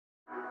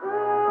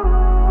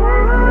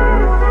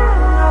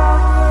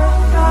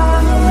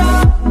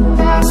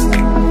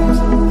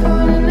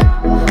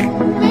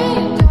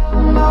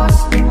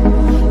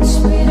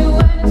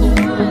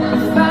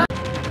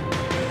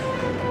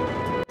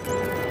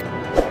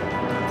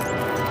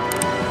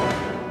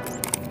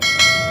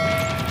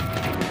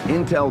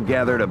Intel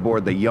gathered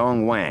aboard the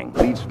Yongwang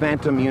leads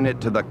Phantom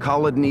Unit to the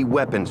Kolodny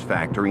weapons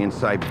factory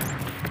inside.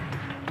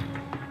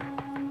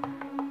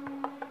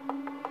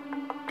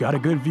 Got a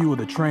good view of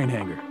the train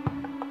hangar.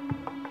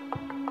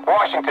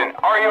 Washington,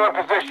 are you in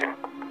position?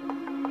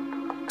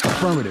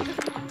 Affirmative.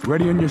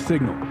 Ready on your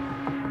signal.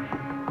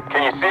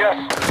 Can you see us?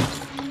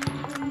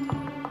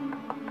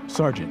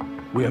 Sergeant,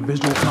 we have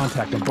visual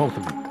contact on both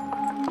of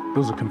you.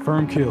 Those are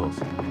confirmed kills.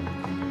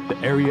 The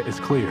area is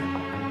clear.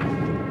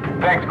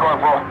 Thanks,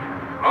 Corporal.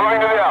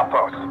 Moving to the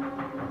outpost.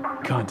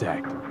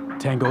 Contact.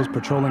 Tango's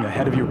patrolling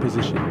ahead of your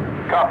position.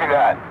 Copy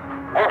that.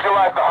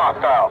 Neutralize the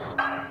hostiles.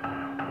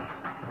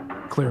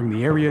 Clearing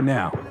the area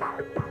now.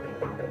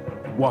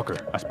 Walker,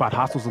 I spot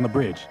hostiles on the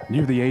bridge,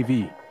 near the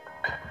AV.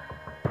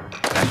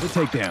 That's the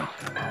takedown.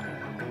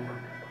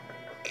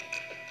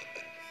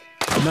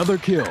 Another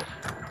kill.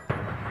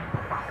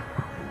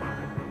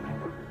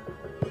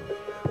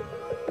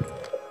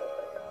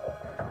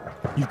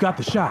 You've got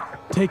the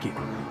shot. Take it.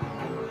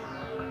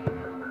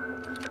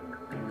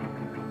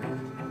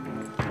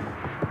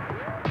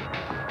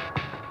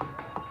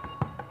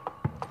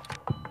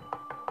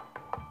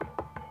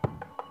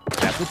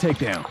 That's the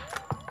takedown.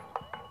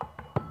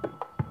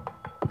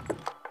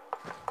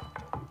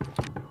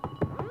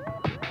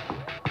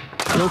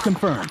 Kill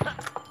confirmed.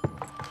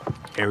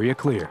 Area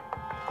clear.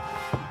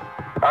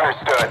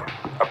 Understood.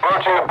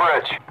 Approaching the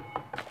bridge.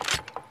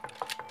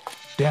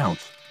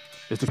 Downs.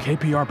 There's a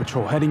KPR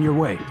patrol heading your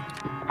way.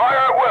 Fire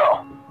at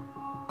will.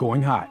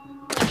 Going hot.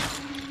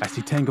 I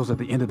see Tangos at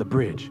the end of the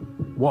bridge.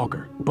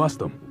 Walker, bust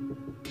them.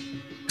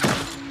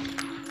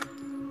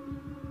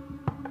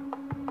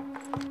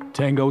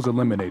 Tangos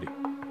eliminated.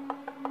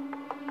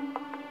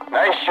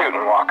 Nice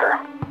shooting, Walker.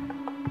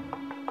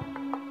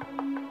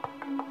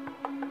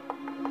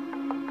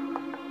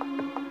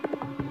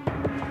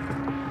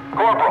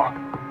 Corporal,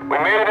 we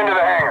made it into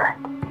the hangar.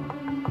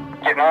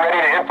 Getting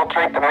ready to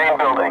infiltrate the main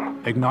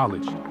building.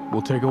 Acknowledged.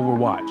 We'll take over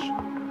watch.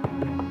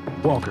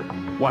 Walker,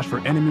 watch for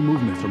enemy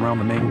movements around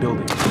the main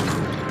building.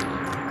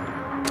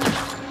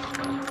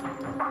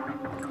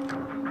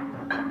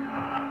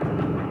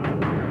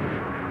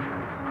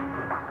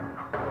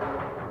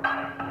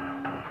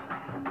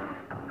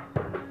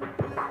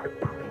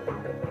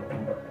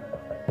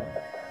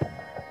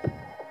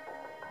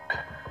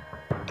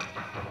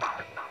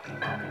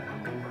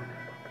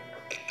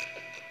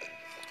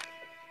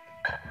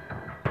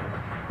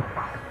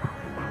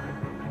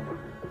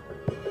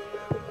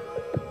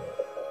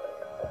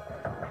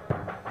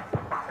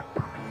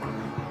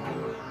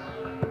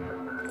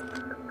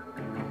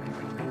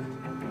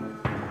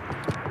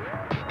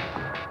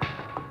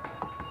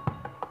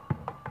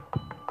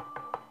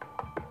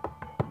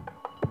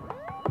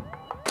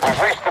 We've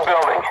reached the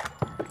building.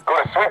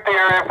 Going to sweep the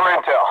area for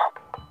intel.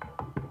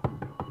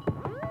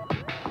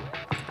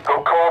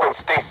 Go cold and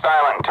stay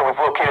silent until we've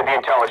located the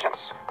intelligence.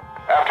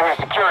 After we've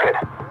secured it,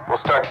 we'll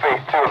start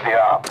phase 2 of the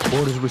op.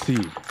 Orders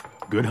received.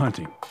 Good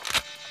hunting.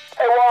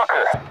 Hey,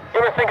 Walker, you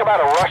ever think about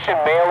a Russian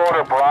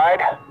mail-order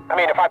bride? I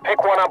mean, if I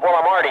pick one up while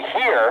I'm already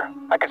here,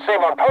 I could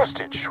save on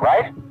postage,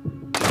 right?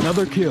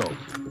 Another kill.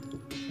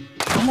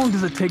 How long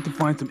does it take to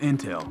find some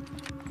intel?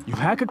 You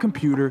hack a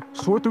computer,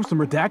 sort through some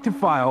redacted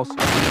files.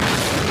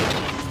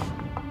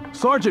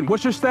 Sergeant,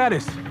 what's your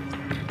status?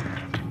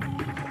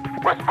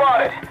 We're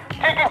spotted.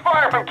 Taking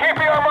fire from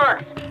KPR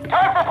marks.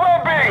 Time for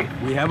plan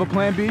B. We have a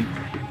plan B?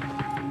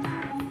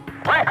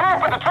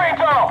 Regroup at the train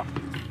tunnel.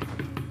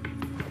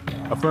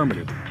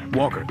 Affirmative.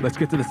 Walker, let's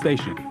get to the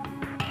station.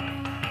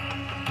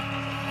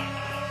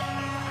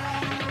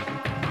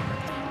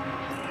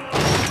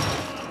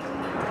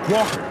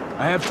 Walker,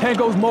 I have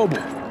Tango's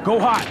mobile. Go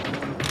hot.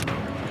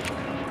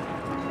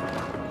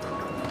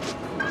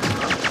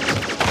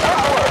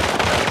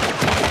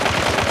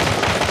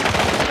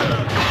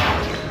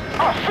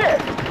 Oh, shit!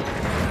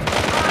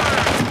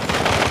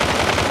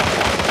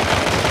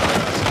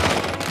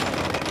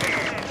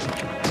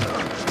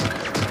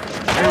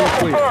 Area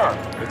clear.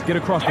 Let's get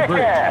across the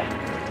bridge.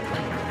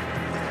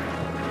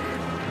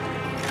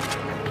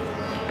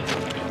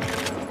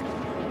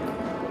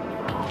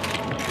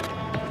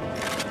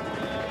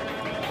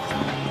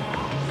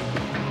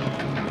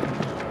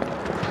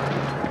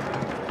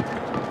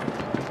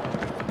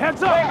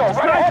 Heads up! Tango,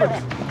 right ahead of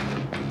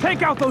Snipers!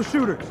 Take out those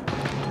shooters!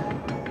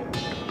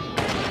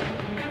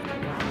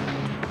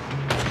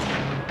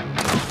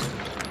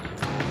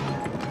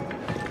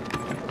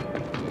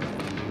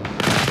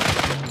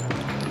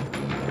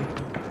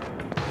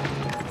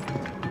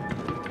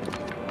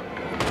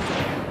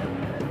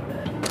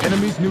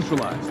 Enemies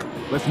neutralized.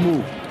 Let's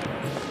move.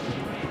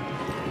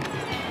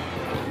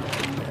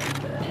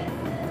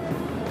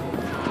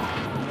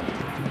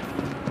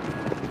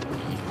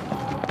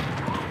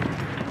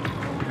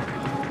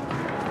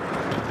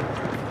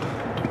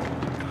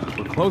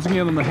 We're closing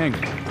in on the hangar.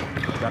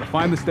 Gotta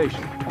find the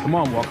station. Come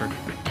on, Walker.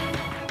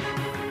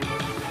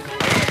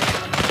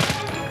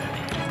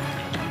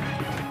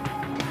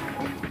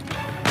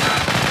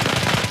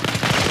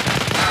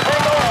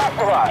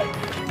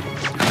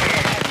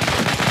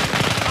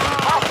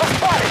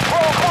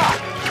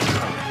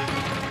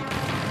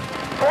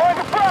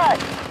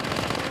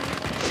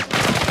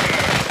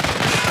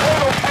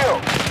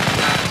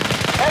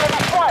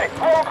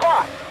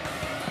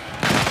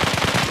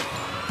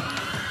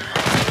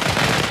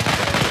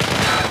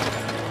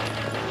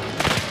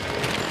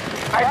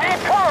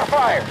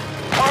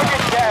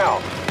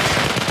 down.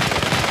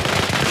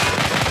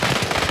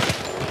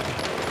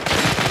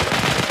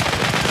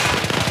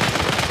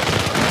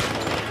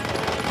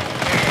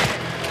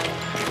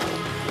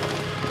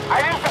 I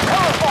used the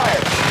cover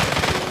fire.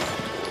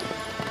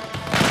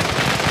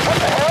 What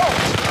the hell?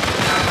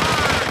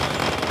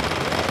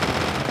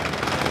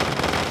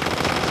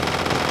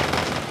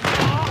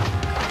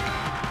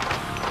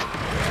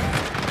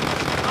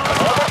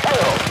 Another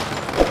kill.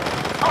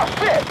 Oh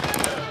shit!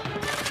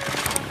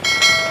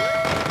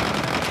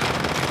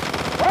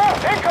 Whoa,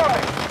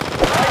 incoming!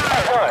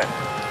 Nicely done.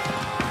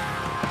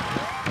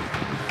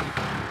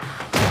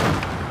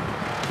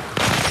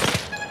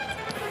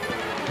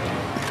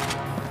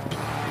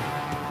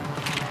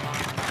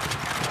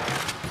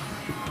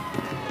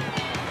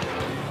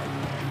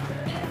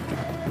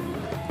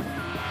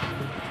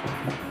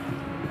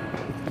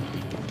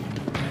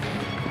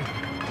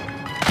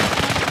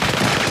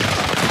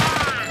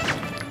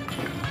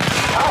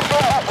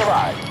 Hostile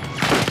authorized.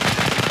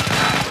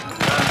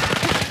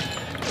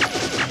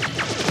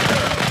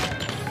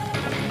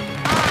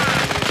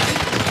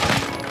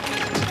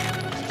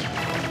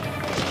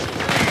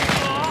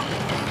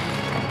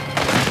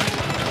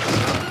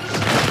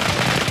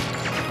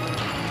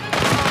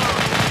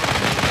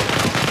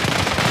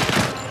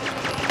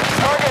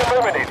 Target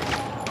eliminated.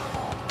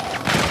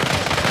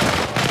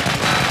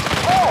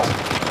 Oh!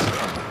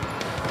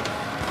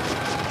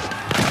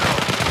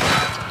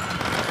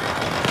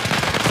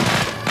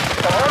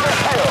 Another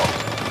kill.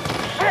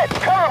 Shit,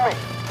 cover me.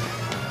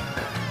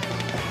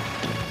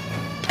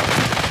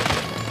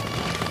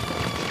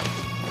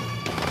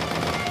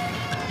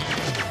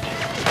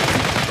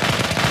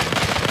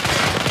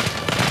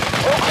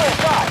 No clear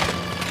shot.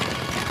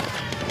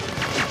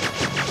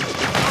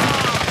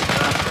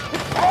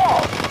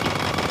 Oh!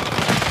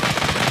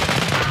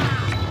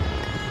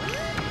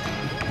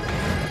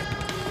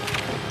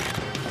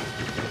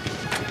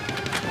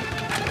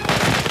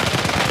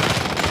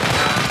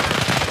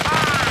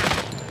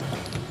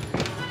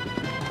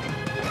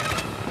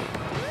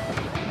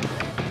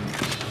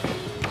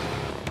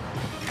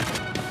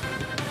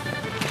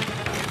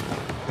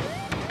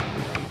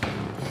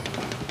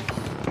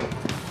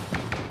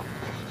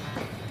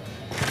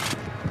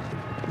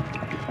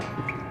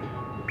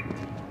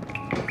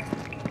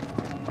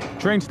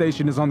 Train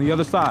station is on the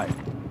other side.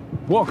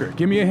 Walker,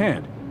 give me a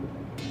hand.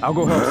 I'll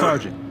go help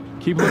Sergeant.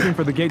 Keep looking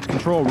for the gate's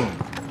control room.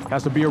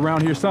 Has to be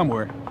around here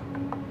somewhere.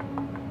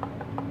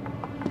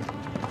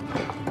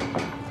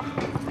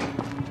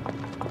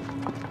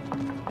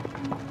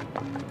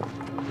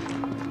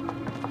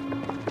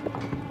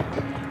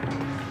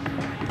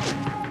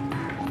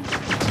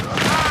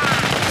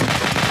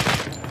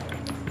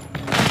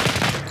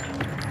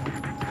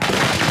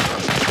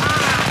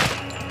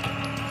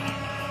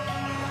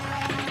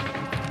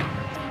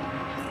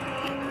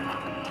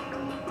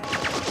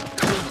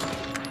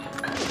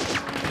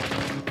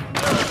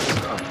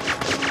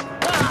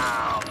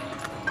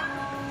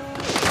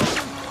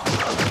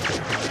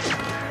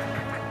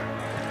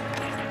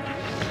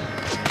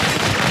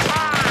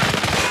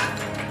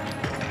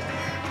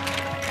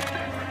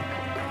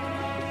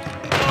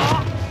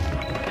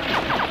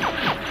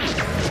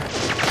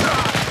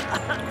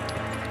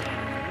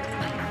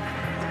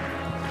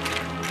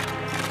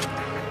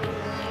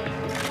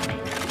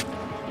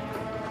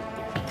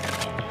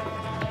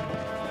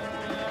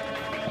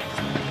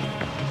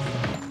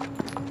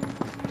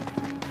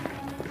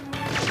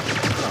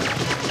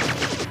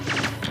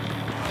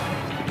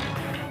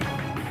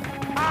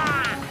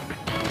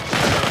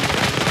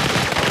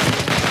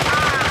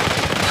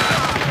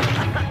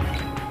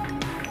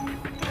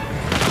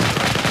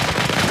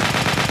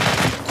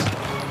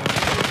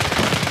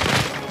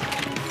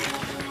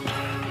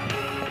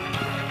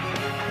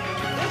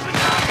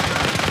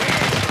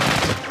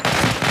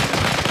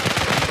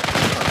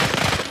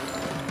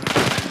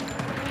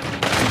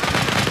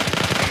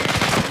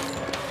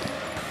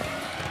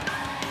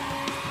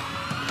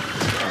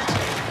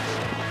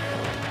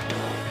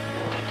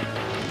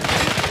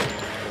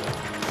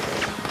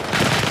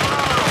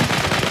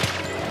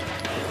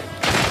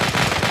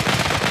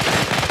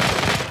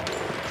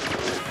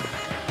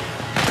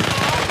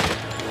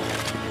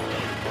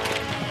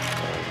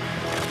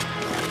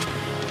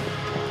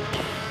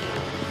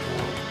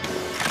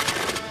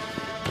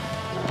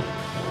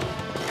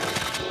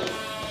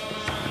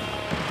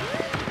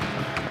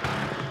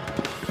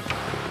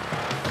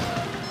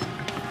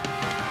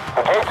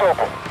 The gate's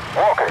open.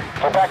 Walker,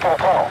 get back to the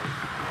tunnel.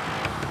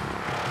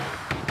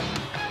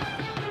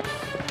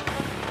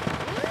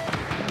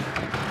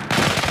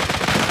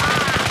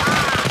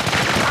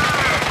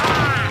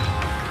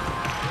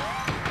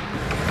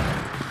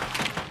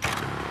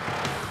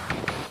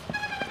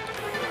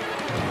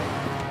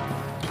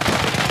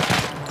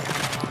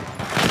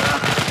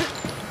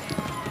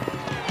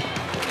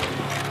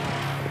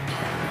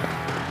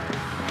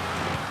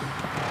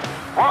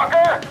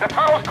 Walker, the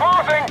tunnel's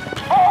closing!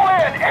 Fall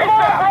in! Come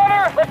on,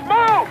 brother! Let's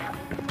move!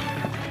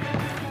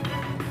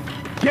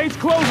 Gate's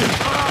closing!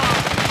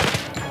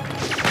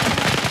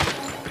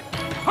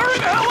 Hurry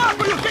the hell up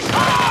or you'll get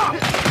caught!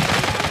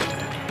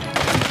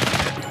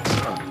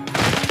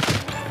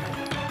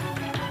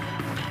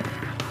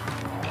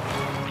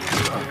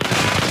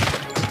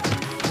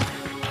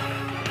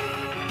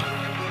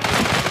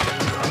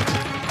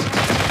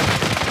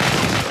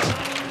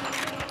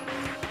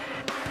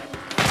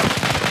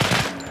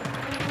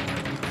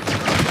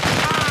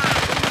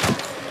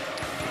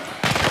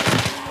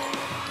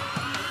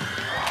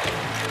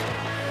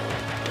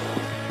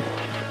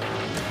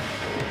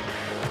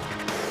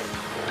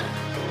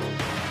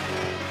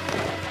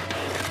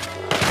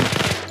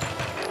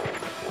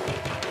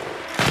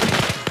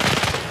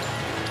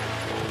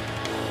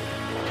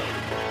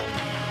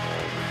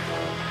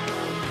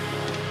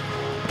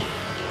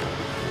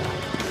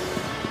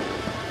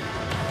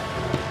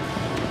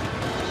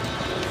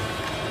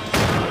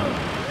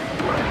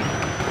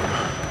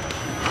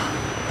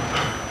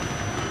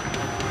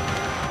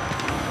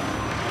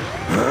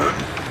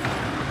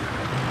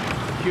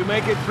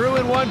 make it through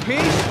in one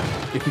piece?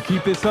 If you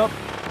keep this up,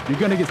 you're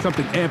gonna get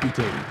something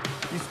amputated.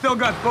 You still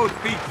got both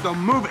feet, so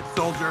move it,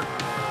 soldier.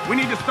 We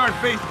need to start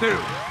phase 2.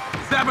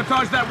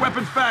 Sabotage that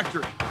weapons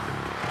factory.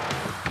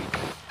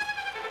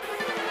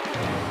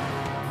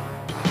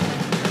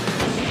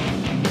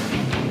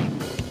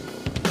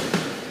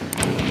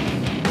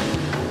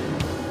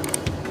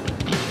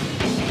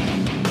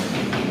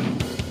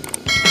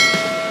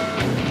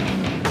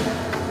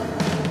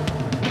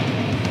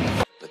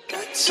 But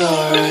that's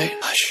alright.